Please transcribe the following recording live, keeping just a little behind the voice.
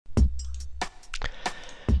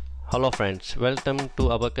Hello friends, welcome to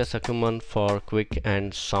Abaqus614 for quick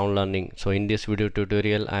and sound learning. So in this video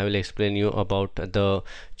tutorial I will explain you about the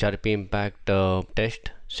Charpy Impact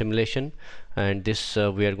test simulation, and this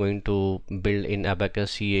we are going to build in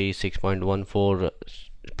Abaqus614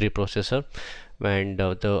 preprocessor. And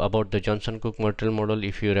about the Johnson Cook material model,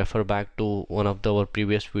 if you refer back to one of our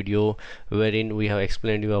previous video wherein we have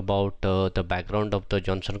explained you about the background of the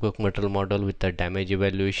Johnson Cook material model with the damage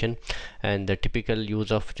evaluation, and the typical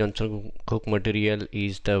use of Johnson Cook material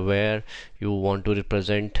is the where you want to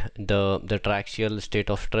represent the triaxial state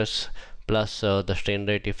of stress plus the strain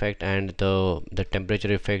rate effect and the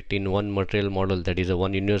temperature effect in one material model, that is a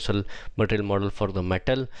one universal material model for the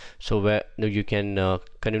metal. So where you can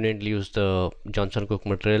conveniently use the Johnson Cook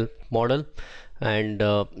material model. And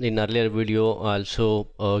in earlier video I also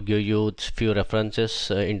give you few references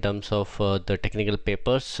in terms of the technical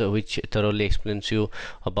papers which thoroughly explains you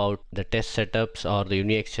about the test setups or the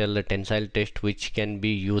uniaxial tensile test which can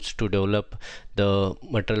be used to develop the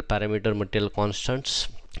material parameter, material constants.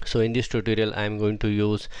 So in this tutorial I am going to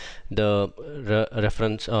use the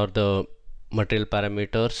reference or the material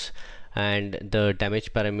parameters and the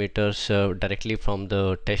damage parameters directly from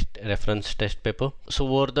the reference test paper. So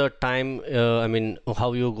over the time, I mean,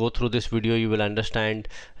 how you go through this video, you will understand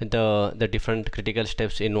the different critical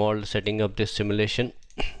steps involved setting up this simulation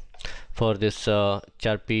for this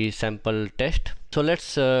Charpy sample test. So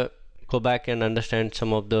let's go back and understand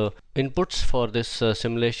some of the inputs for this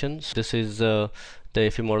simulations. This is the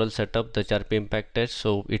FE model setup, the Charpy Impact test.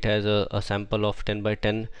 So it has a sample of 10 by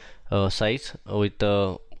 10 size with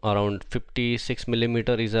around 56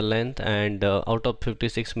 millimeter is a length, and out of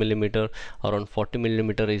 56 millimeter around 40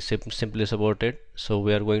 millimeter is simply supported. So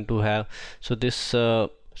we are going to have, so this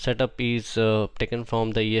setup is taken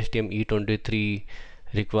from the ESTM E23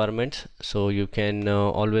 requirements. So you can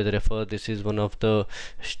always refer, this is one of the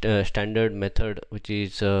standard method which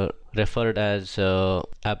is referred as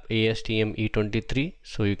ASTM E23.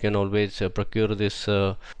 So you can always procure this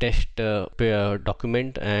test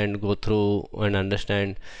document and go through and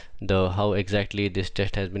understand how exactly this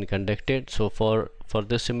test has been conducted. So for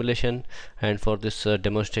this simulation and for this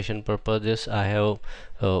demonstration purposes, I have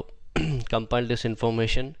compiled this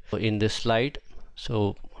information in this slide.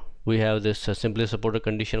 So we have this simply supported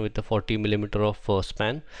condition with the 40 millimeter of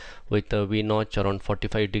span with a V notch around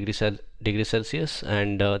 45 degrees Celsius,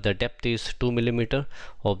 and the depth is 2 millimeter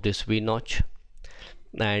of this V notch,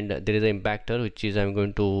 and there is an impactor which is I'm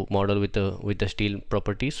going to model with the steel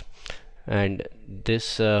properties, and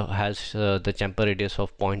this has the chamfer radius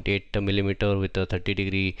of 0.8 millimeter with a 30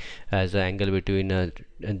 degree as an angle between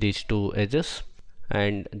these two edges.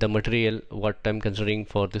 And the material what I'm considering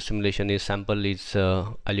for this simulation is sample is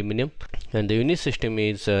aluminum, and the unit system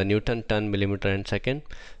is Newton, ton, millimeter and second.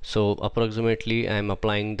 So approximately I am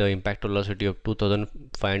applying the impact velocity of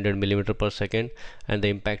 2500 millimeter per second, and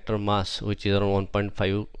the impactor mass which is around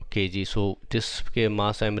 1.5 kg. So this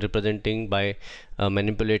mass I am representing by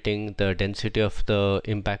manipulating the density of the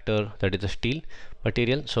impactor, that is the steel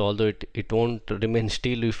material. So although it won't remain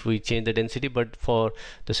steel if we change the density, but for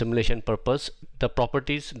the simulation purpose, the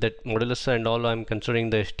properties, that modulus and all, I'm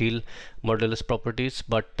considering the steel modulus properties,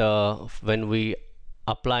 but when we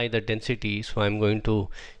apply the density, so I'm going to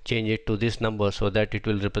change it to this number so that it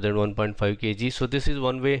will represent 1.5 kg. So this is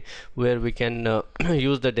one way where we can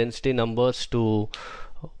use the density numbers to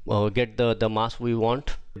get the mass we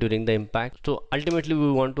want during the impact. So ultimately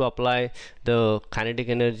we want to apply the kinetic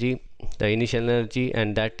energy, the initial energy,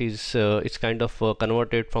 and that is it's kind of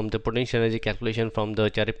converted from the potential energy calculation from the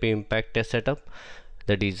Charpy Impact test setup.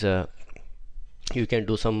 That is you can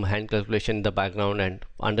do some hand calculation in the background and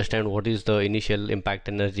understand what is the initial impact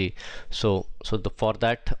energy. So for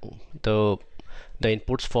that the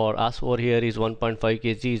inputs for us over here is 1.5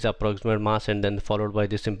 kg is approximate mass, and then followed by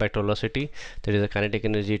this impact velocity, that is a kinetic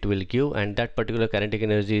energy it will give, and that particular kinetic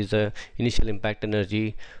energy is the initial impact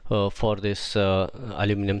energy for this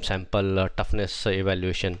aluminum sample toughness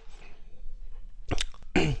evaluation.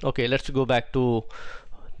 Okay, let's go back to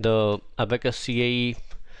the Abaqus CAE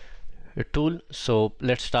tool. So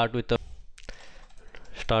let's start with the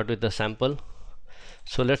sample.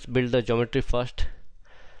 So let's build the geometry first,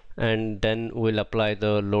 and then we'll apply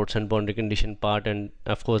the loads and boundary condition part, and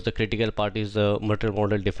of course the critical part is the material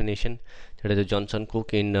model definition, that is the Johnson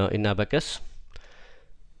Cook in Abaqus.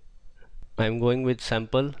 I'm going with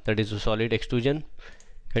sample, that is a solid extrusion.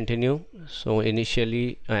 Continue. So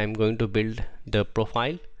initially I am going to build the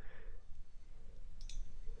profile.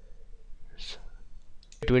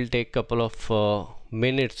 It will take couple of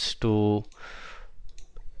minutes to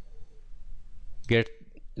get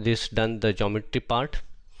this done, the geometry part.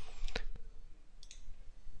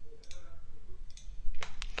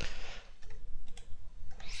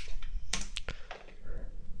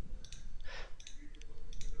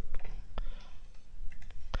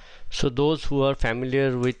 So those who are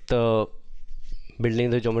familiar with building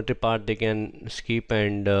the geometry part, they can skip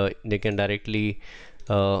and they can directly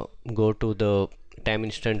go to the time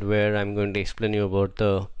instant where I'm going to explain you about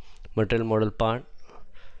the material model part.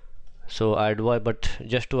 So I advise, but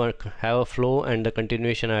just to have a flow and the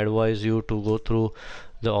continuation, I advise you to go through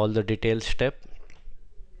all the detailed step.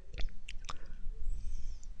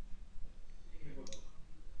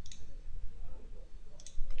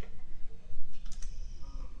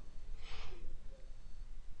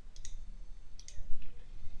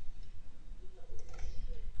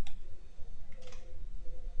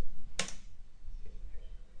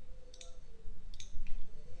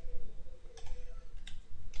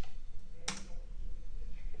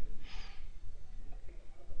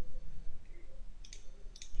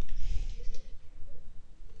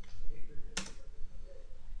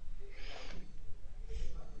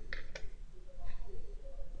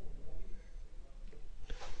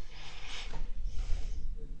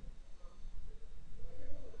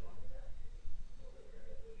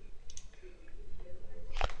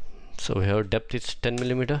 So here depth is 10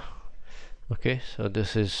 millimeter. Okay, so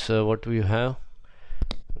this is what we have.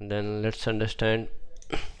 And then let's understand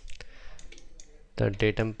the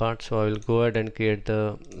datum part. So I will go ahead and create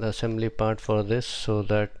the assembly part for this, so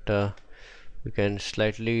that we can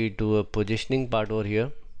slightly do a positioning part over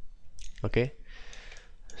here. Okay,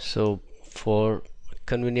 so for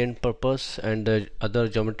convenient purpose and the other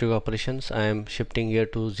geometric operations, I am shifting here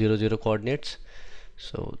to 0 0 coordinates.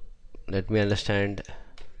 So let me understand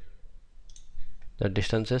the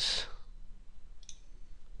distances.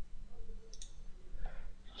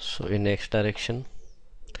 So in x direction,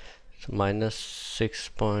 so minus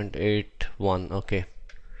 6.81. okay,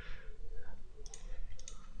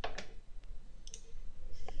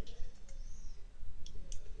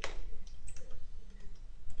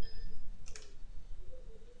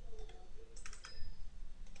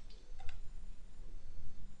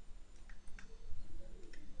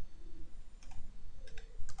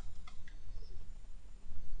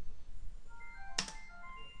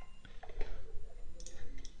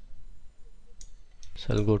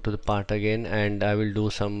 so I'll go to the part again and I will do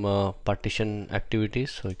some partition activities,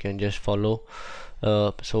 so you can just follow.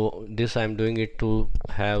 So this I'm doing it to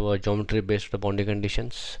have a geometry based boundary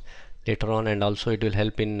conditions later on, and also it will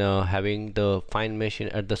help in having the fine mesh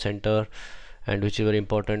at the center, and which is very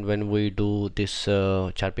important when we do this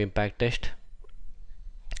Charpy Impact test.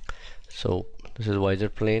 So this is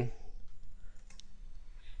YZ plane,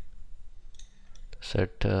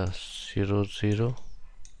 set 0 0.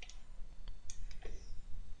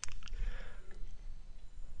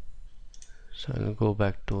 So I'll go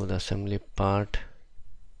back to the assembly part.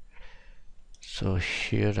 So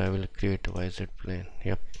here I will create a YZ plane.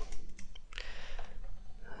 Yep.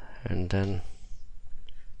 And then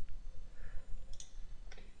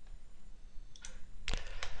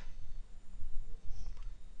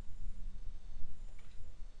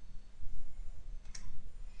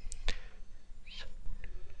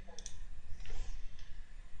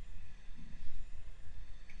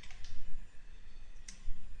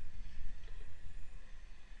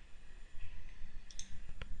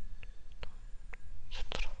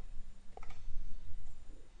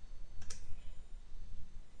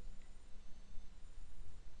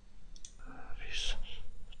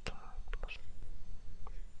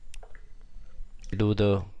do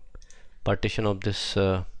the partition of this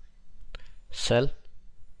cell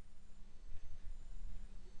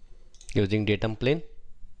using datum plane.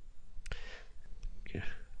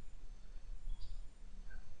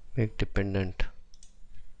 Make dependent.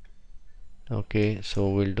 Okay, so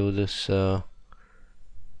we'll do this as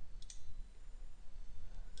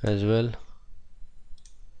well.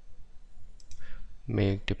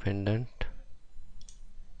 Make dependent.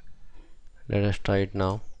 Let us try it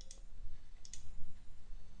now.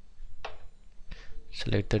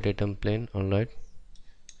 Select the datum plane. Alright,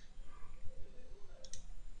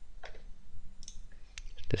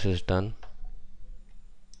 this is done.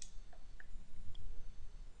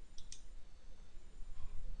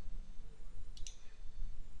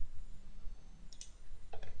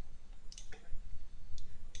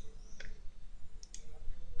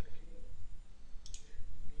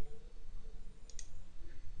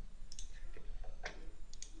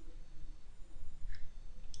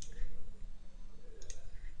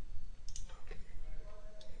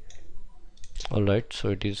 Alright, so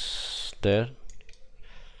it is there.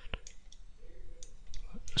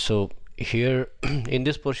 So here in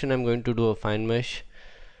this portion I'm going to do a fine mesh,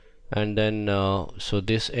 and then so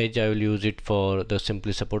this edge I will use it for the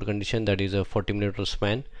simply support condition, that is a 40 millimeter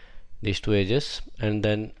span, these two edges, and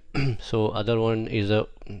then So other one is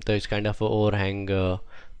there is kind of a overhang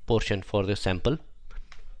portion for this sample.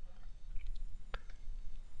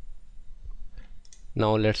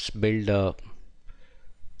 Now let's build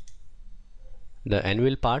the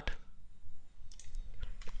anvil part.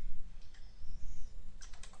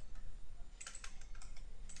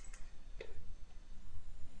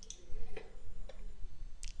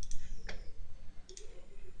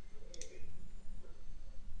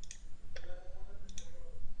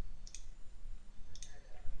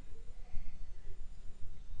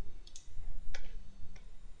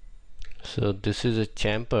 So this is a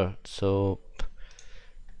chamfer. So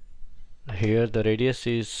here the radius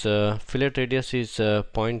is fillet radius is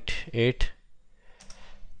 0.8.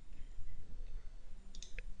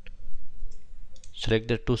 Select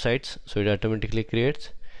the two sides so it automatically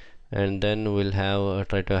creates, and then we'll have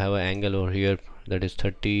try to have an angle over here that is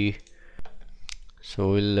 30.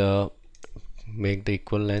 So we'll make the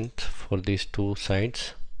equal length for these two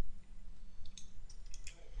sides.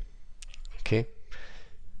 Okay,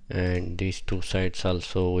 and these two sides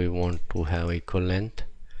also we want to have equal length.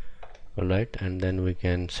 Alright, and then we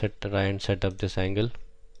can try and set up this angle.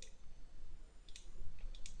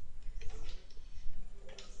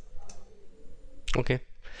 Okay,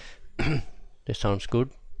 this sounds good.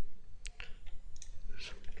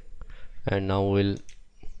 And now we'll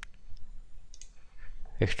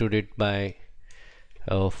extrude it by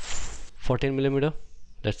 14 millimeter,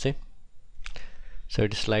 let's say. So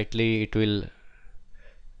it is slightly, it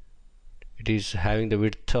is having the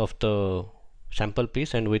width of the sample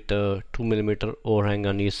piece and with a 2 millimeter overhang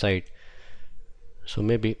on each side. So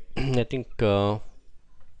maybe I think so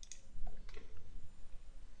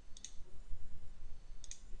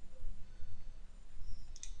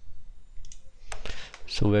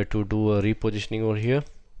where to do a repositioning over here.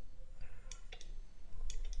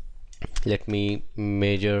 Let me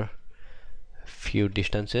measure few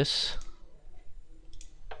distances.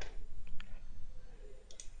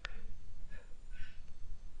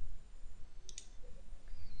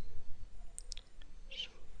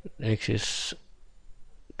 X is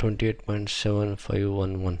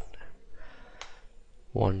 28.7511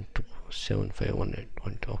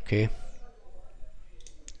 127518. Okay,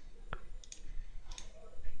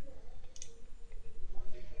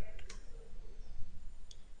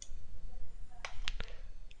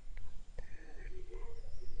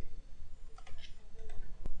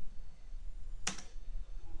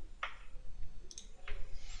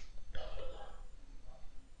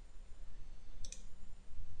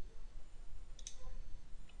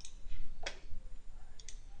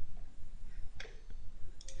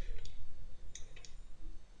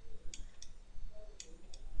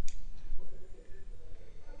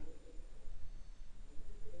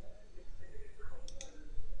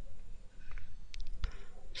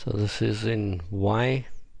 so this is in Y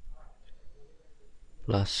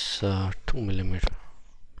plus 2 millimeter.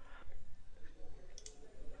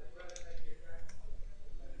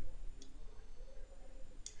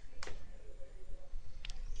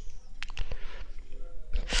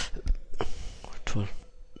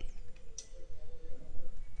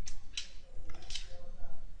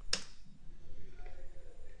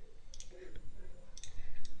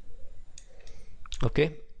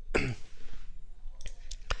 Okay.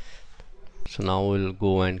 So now we'll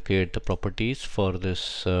go and create the properties for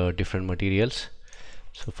this different materials.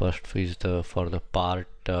 So first is for the part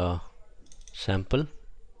sample.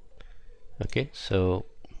 Okay, so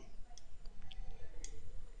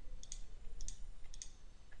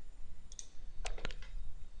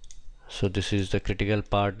this is the critical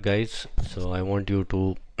part, guys. So I want you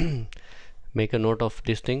to make a note of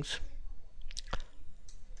these things.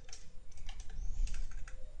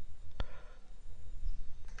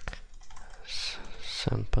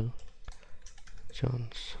 Sample Johnson.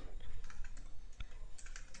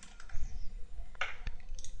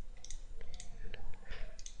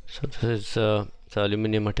 So this is the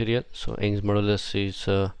aluminum material. So Young's modulus is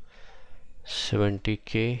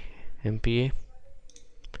 70k MPa,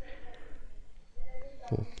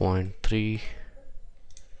 4.3.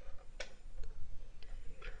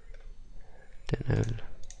 Then I will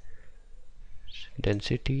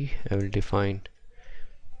density, I will define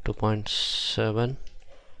 2.7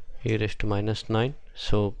 e raised to -9.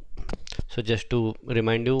 So just to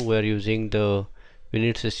remind you, we are using the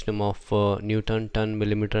unit system of Newton, ton,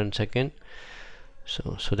 millimeter and second.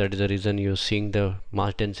 So that is the reason you're seeing the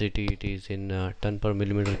mass density, it is in ton per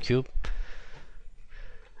millimeter cube.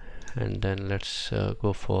 And then let's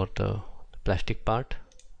go for the plastic part.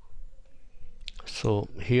 So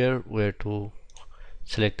here we have to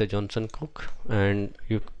select the Johnson Cook, and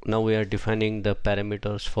now we are defining the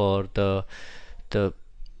parameters for the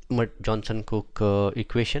Johnson Cook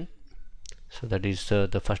equation. So that is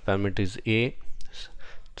the first parameter is A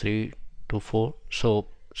 3 to 4. So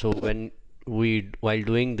when while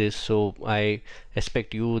doing this, so I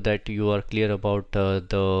expect you that you are clear about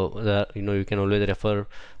the you can always refer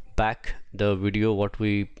back the video what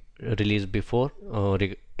we released before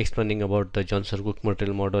explaining about the Johnson Cook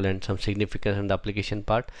material model and some significance and the application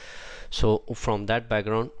part. So from that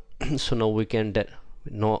background so now we can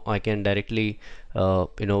I can directly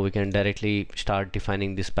we can directly start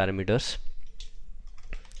defining these parameters.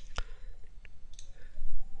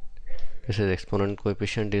 This is exponent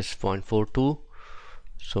coefficient is 0.42.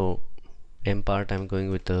 So M part I'm going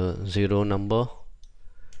with a 0 number.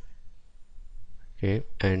 Okay,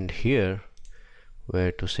 and here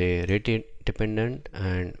where to say rate dependent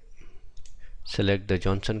and select the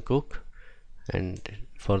Johnson Cook, and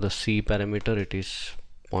for the C parameter it is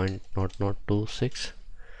 0.0026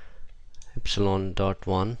 epsilon dot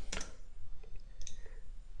 1.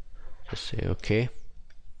 Just say okay.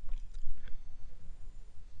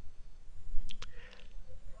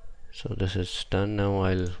 So this is done. Now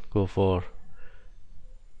I'll go for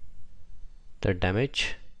the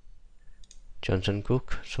damage Johnson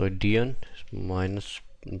Cook. So D1 is minus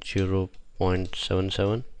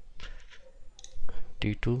 0.77,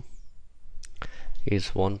 D2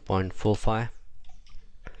 is 1.45,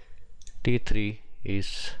 D3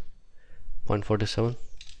 is 0.47,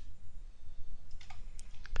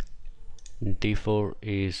 D4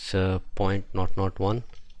 is 0.001,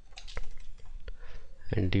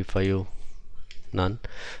 and D5 none.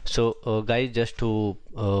 So guys, just to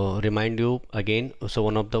remind you again, so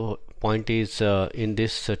one of the point is in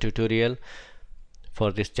this tutorial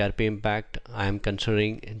for this Charpy Impact I am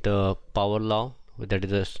considering the power law, that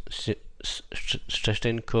is a stress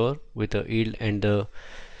strain curve with the yield and the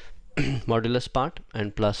modulus part,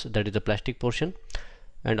 and plus that is the plastic portion,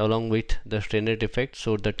 and along with the strain rate effect.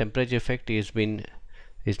 So the temperature effect is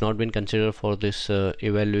not been considered for this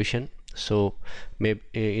evaluation. So maybe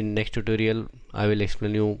in next tutorial I will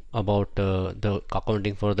explain you about the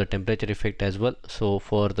accounting for the temperature effect as well. So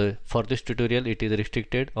for this tutorial it is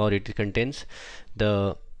restricted, or it contains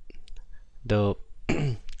the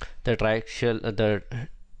triaxial the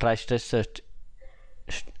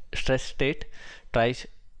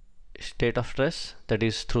state of stress, that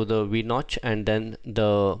is through the V notch, and then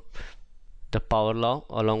the power law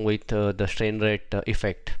along with the strain rate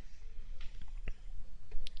effect.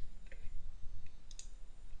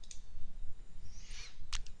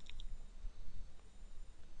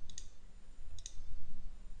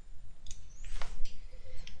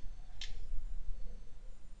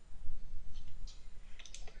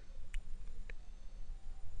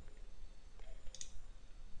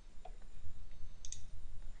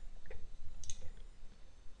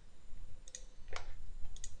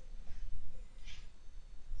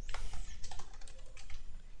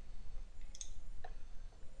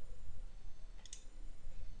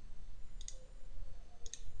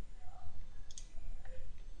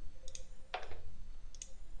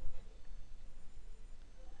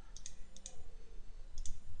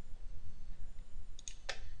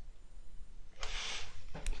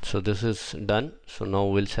 So this is done. So now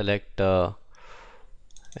we'll select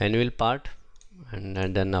anvil part and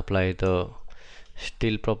then apply the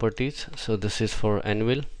steel properties. So this is for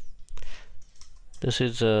anvil. This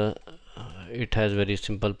is it has very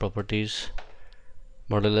simple properties.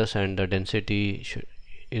 Modulus and the density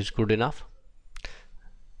is good enough.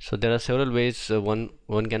 So there are several ways one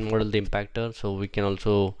can model the impactor. So we can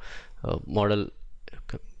also model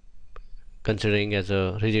considering as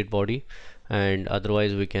a rigid body, and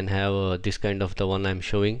otherwise we can have this kind of the one I'm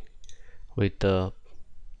showing with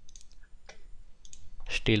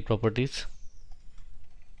steel properties.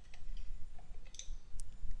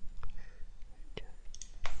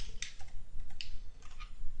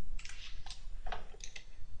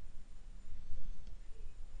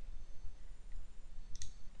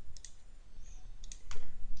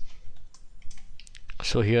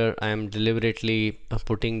 So here I am deliberately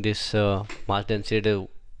putting this mass density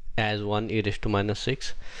as 1 e raised to minus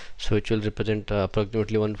 6, so it will represent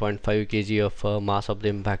approximately 1.5 kg of mass of the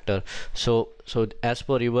impactor. So as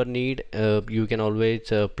per your need, you can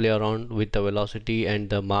always play around with the velocity and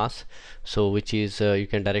the mass, so which is you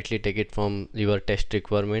can directly take it from your test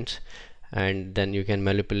requirements, and then you can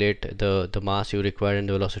manipulate the mass you require and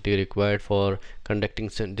the velocity required for conducting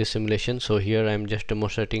this simulation. So here I am just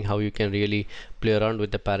demonstrating how you can really play around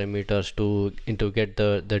with the parameters to get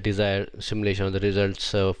the desired simulation or the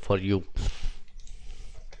results for you.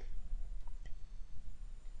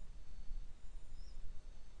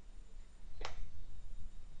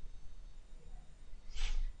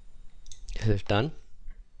 is done.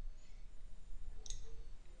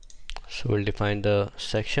 So we'll define the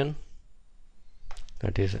section,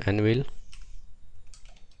 that is anvil.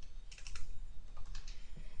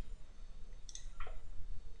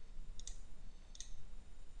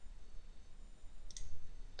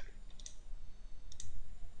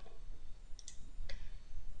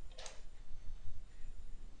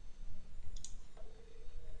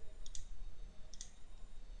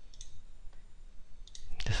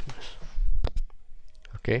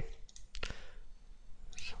 Okay,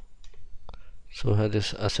 so have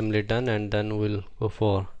this assembly done, and then we'll go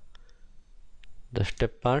for the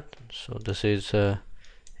step part. So this is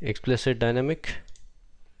explicit dynamic.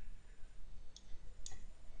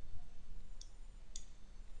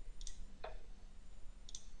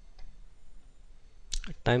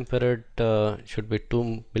 Time period should be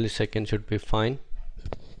 2 milliseconds, should be fine.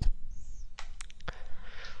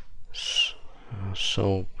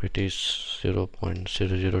 So it is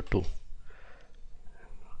 0.002.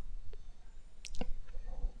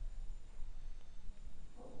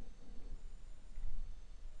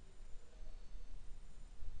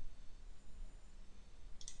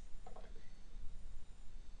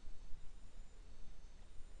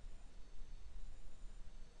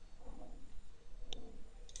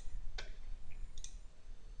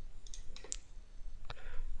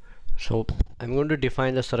 So I'm going to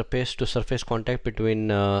define the surface to surface contact between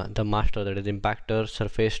the master, that is impactor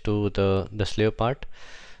surface, to the slave part.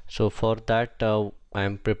 So for that I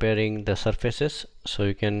am preparing the surfaces, so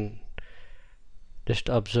you can just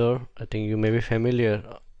observe. I think you may be familiar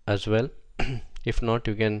as well. If not,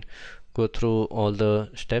 you can go through all the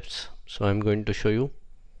steps. So I'm going to show you.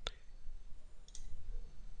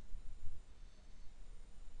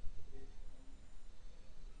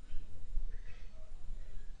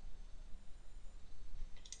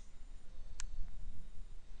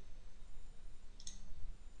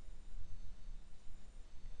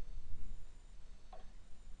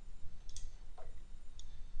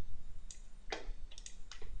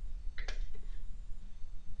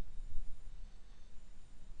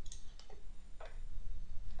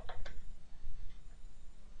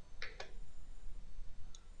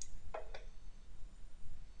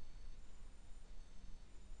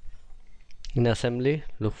 In assembly,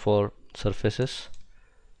 look for surfaces.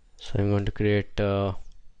 So I'm going to create a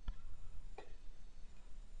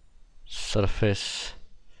surface,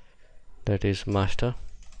 that is master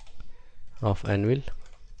of anvil.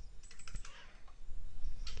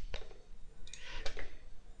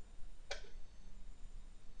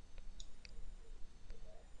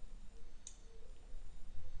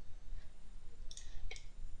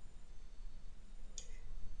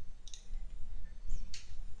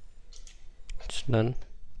 It's done.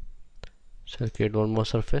 So I'll create one more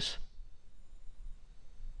surface,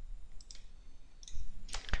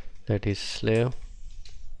 that is slave.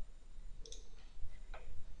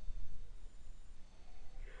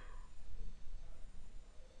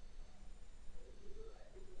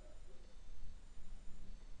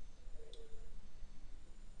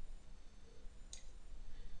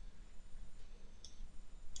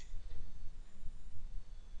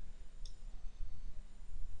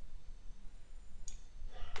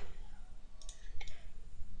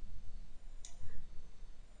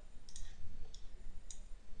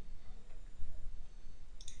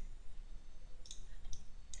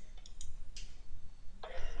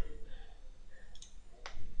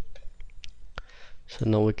 So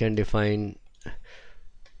now we can define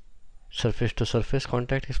surface to surface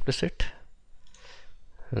contact explicit,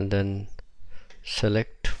 and then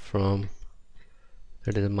select from,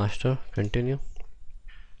 that is a master, continue,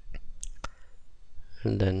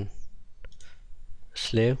 and then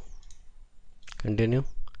slave, continue.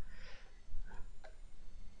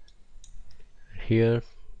 Here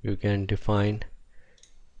you can define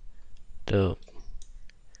the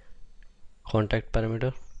contact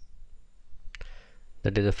parameter,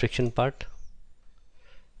 that is the friction part,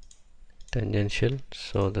 tangential.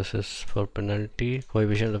 So this is for penalty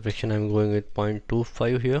coefficient of friction. I'm going with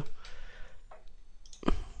 0.25 here.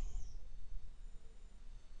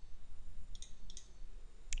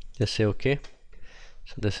 Just say OK.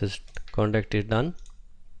 So this is contact is done.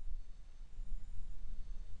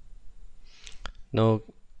 Now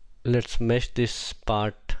let's mesh this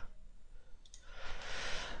part.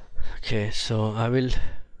 Okay, so I will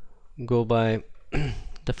go by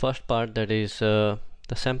the first part, that is the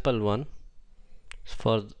sample one.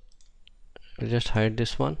 For I'll just hide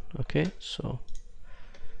this one. Okay, so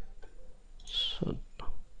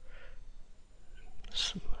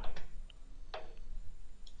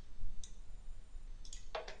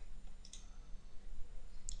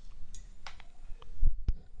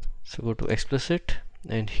So go to explicit,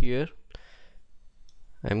 and here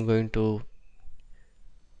I'm going to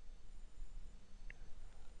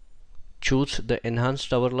choose the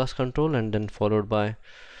enhanced hourglass control, and then followed by,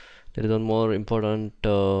 there is one more important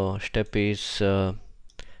step is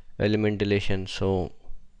element deletion. So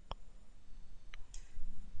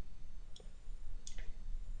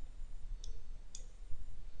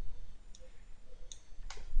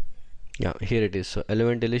yeah, here it is. So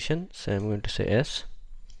element deletion, so I'm going to say yes.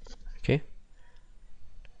 Okay,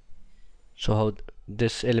 so how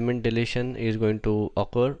this element deletion is going to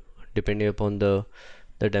occur depending upon the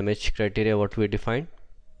damage criteria what we defined.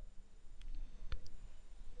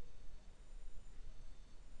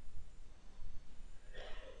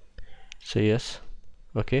 So yes,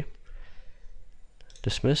 okay,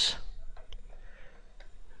 dismiss,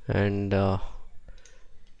 and so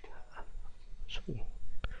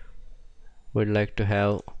we'd like to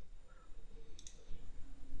have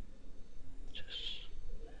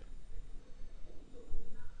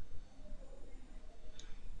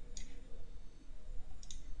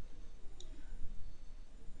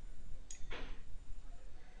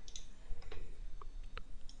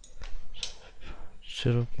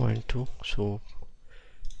 0.2. so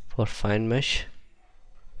for fine mesh,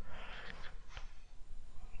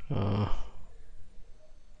 I'll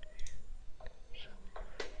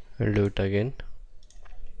do it again.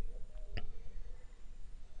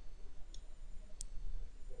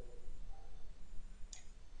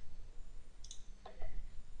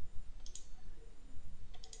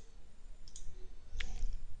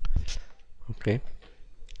 Okay,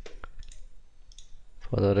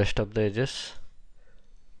 for the rest of the edges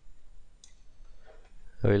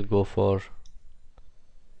I will go for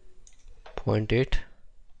 0.8.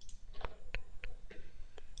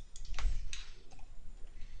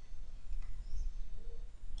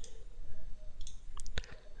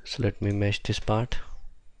 So let me mesh this part.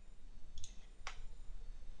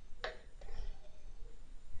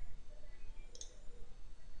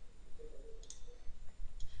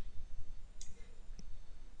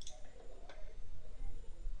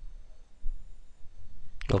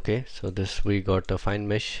 Okay, so this we got a fine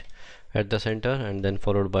mesh at the center, and then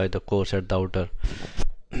followed by the coarse at the outer.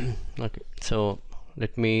 Okay, so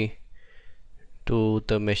let me do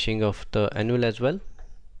the meshing of the anvil as well.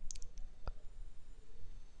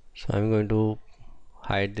 So I'm going to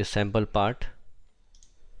hide the sample part,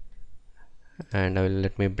 and I will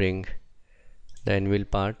let me bring the anvil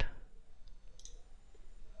part.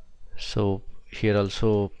 So here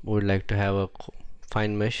also we would like to have a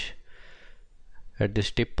fine mesh at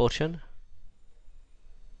this tip portion.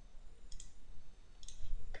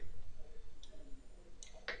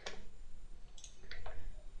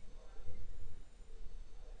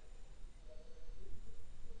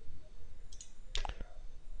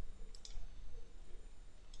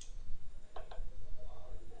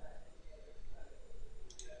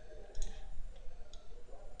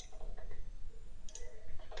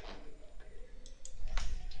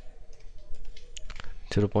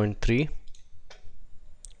 .3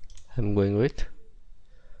 I'm going with,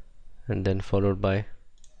 and then followed by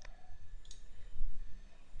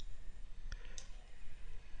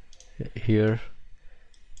here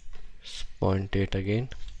 0.8 again.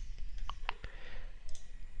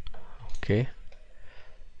 Okay,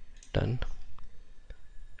 done.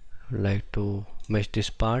 I would like to mesh this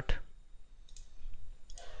part.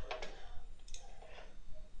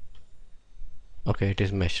 Okay, it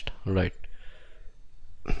is meshed, right.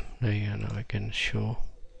 Yeah, now I can show.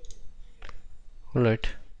 Alright,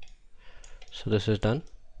 so this is done.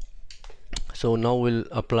 So now we'll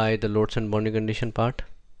apply the loads and boundary condition part.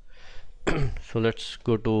 So let's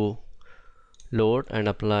go to load and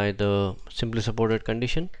apply the simply supported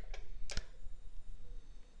condition.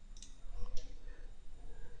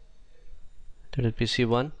 That is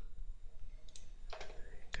PC1.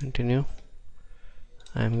 Continue.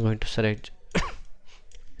 I'm going to select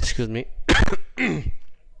excuse me.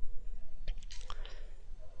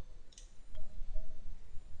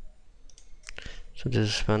 So this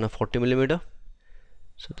is span of 40 millimeter.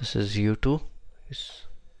 So this is U2, is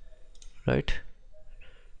right.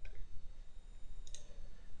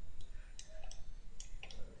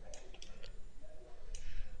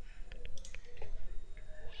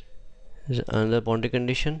 This is another boundary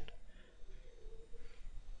condition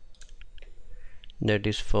that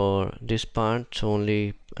is for this part. So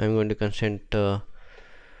only I'm going to consent the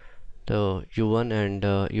U1 and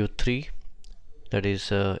U3, that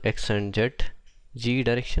is X and Z, G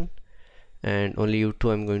direction, and only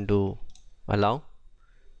U2 I'm going to allow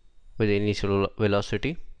with the initial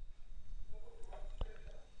velocity.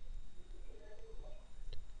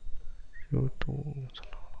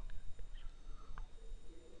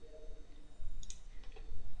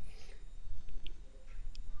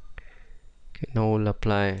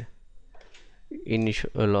 apply initial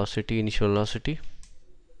velocity.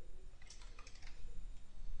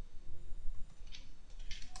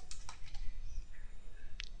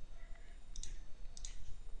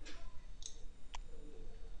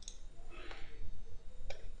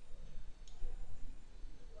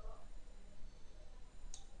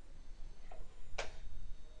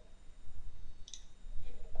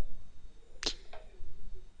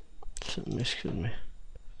 So, excuse me.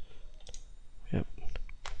 Yep.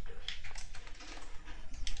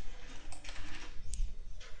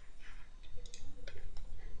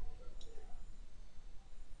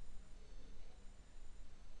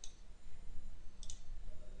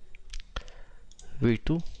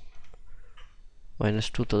 V2 minus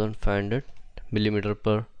 2500 millimeter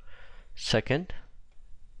per second.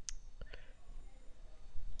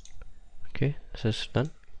 Okay, this is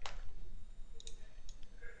done.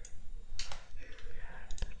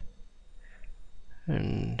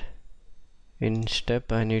 And in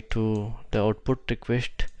step I need to the output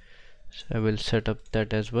request, so I will set up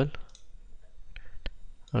that as well.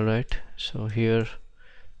 Alright, so here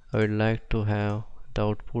I would like to have the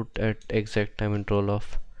output at exact time interval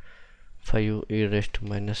of 5 e raised to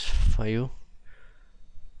minus 5.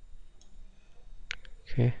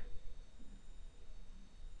 Okay,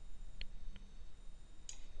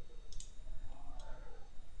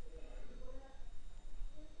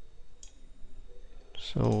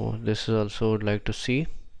 so this is also would like to see.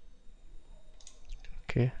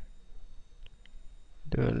 Okay,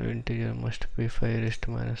 the value integer must be 5 raised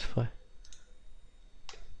to minus 5.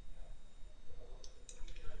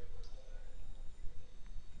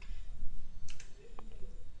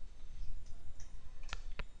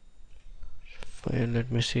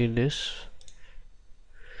 Let me see this.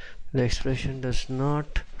 The expression does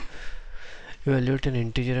not evaluate an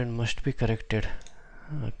integer and must be corrected.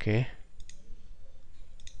 Okay.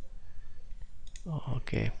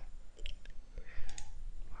 Okay.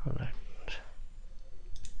 All right.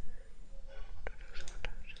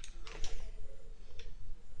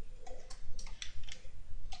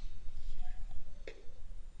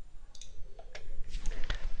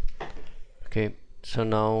 Okay. So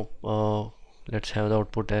now let's have the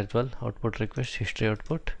output as well. Output request history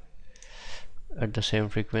output at the same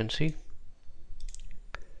frequency.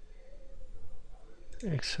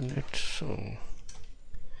 Excellent. So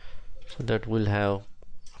that will have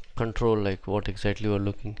control like what exactly we're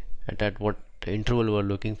looking at what interval we're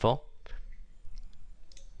looking for.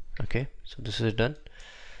 Okay, so this is done.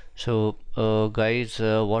 So guys,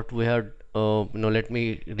 what we have let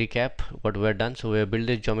me recap what we have done. So we have built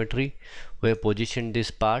this geometry, we have positioned this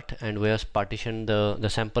part, and we have partitioned the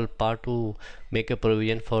sample part to make a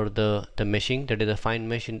provision for the meshing, that is a fine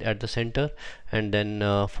mesh at the center, and then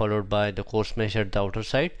followed by the coarse mesh at the outer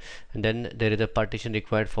side, and then there is a partition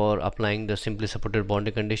required for applying the simply supported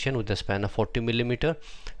boundary condition with a span of 40 millimeter,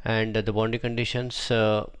 and the boundary conditions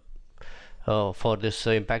for this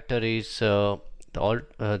impactor is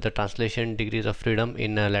the translation degrees of freedom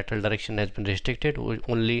in lateral direction has been restricted.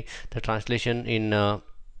 Only the translation in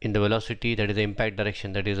the velocity, that is the impact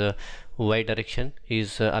direction, that is a y direction,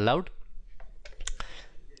 is allowed.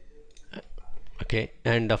 Okay,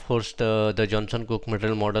 and of course the Johnson-Cook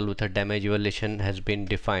material model with a damage evaluation has been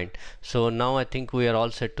defined. So now I think we are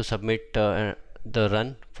all set to submit the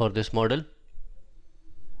run for this model.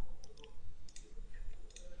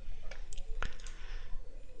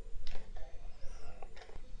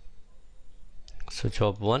 So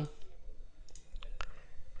job 1,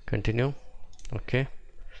 continue. Okay,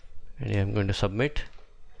 and I'm going to submit.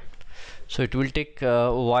 So it will take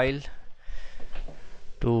a while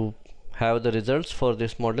to have the results for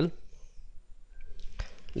this model.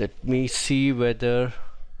 Let me see whether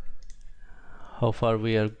how far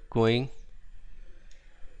we are going.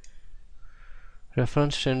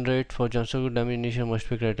 Reference strain rate for Johnson-Cook domination must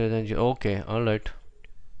be greater than G. Okay, all right.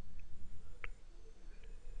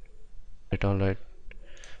 All right.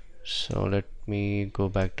 So let me go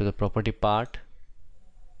back to the property part.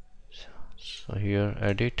 So here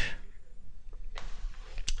edit.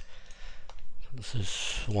 So this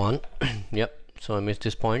is 1. Yep. So I missed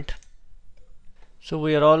this point. So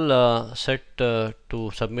we are all set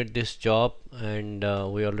to submit this job, and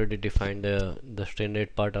we already defined the strain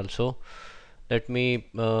rate part also. Let me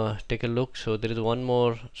take a look. So there is one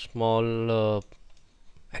more small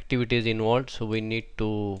activities involved. So we need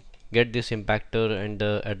to get this impactor and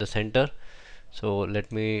at the center. So let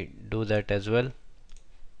me do that as well.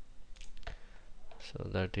 So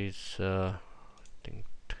that is I think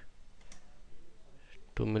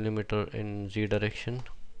 2 millimeter in Z direction.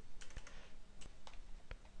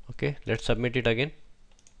 Okay, let's submit it again.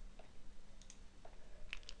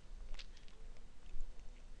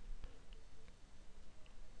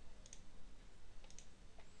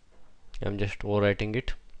 I'm just overwriting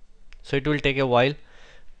it, so it will take a while.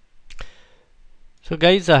 So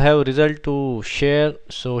guys, I have result to share.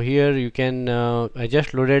 So here you can I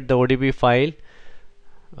just loaded the ODB file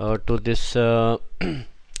to this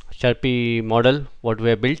Charpy model what we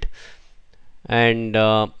have built, and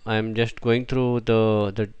I'm just going through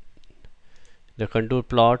the contour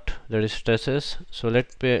plot, that is stresses. So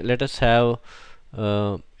let us have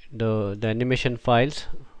the animation files.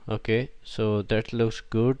 Okay, so that looks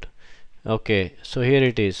good. Okay, so here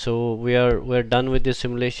it is. So we're done with the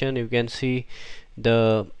simulation. You can see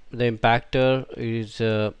the impactor is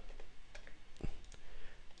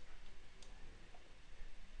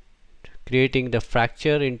creating the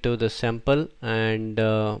fracture into the sample, and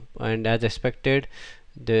as expected,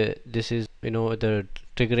 this is, you know, the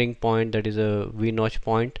triggering point, that is a V notch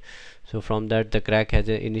point. So from that the crack has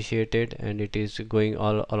initiated and it is going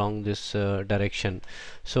all along this direction.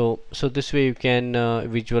 So this way you can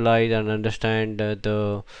visualize and understand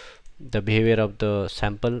the behavior of the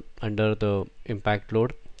sample under the impact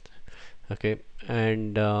load. Okay,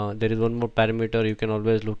 and there is one more parameter you can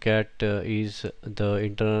always look at, is the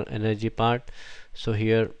internal energy part. So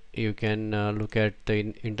here you can look at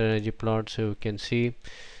the internal energy plot. So you can see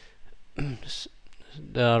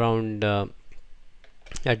the around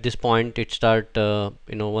at this point it start,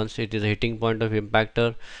 you know, once it is a hitting point of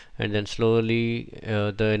impactor, and then slowly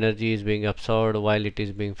the energy is being absorbed while it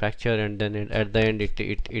is being fractured, and then at the end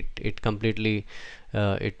it completely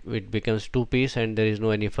it becomes two piece, and there is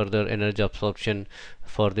no any further energy absorption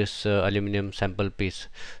for this aluminum sample piece.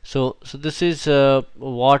 So this is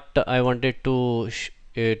what I wanted to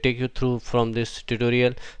take you through from this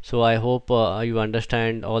tutorial. So I hope you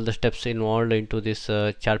understand all the steps involved into this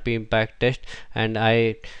Charpy impact test, and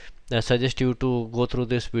I suggest you to go through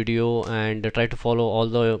this video and try to follow all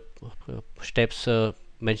the steps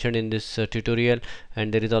mentioned in this tutorial.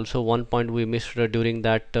 And there is also one point we missed during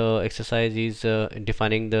that exercise, is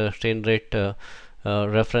defining the strain rate,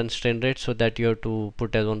 reference strain rate, so that you have to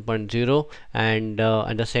put as 1.0, and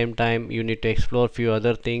at the same time you need to explore few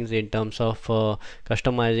other things in terms of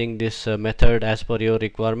customizing this method as per your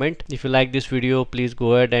requirement. If you like this video, please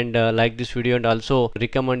go ahead and like this video, and also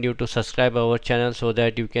recommend you to subscribe our channel so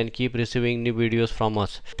that you can keep receiving new videos from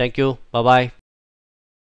us. Thank you. Bye bye.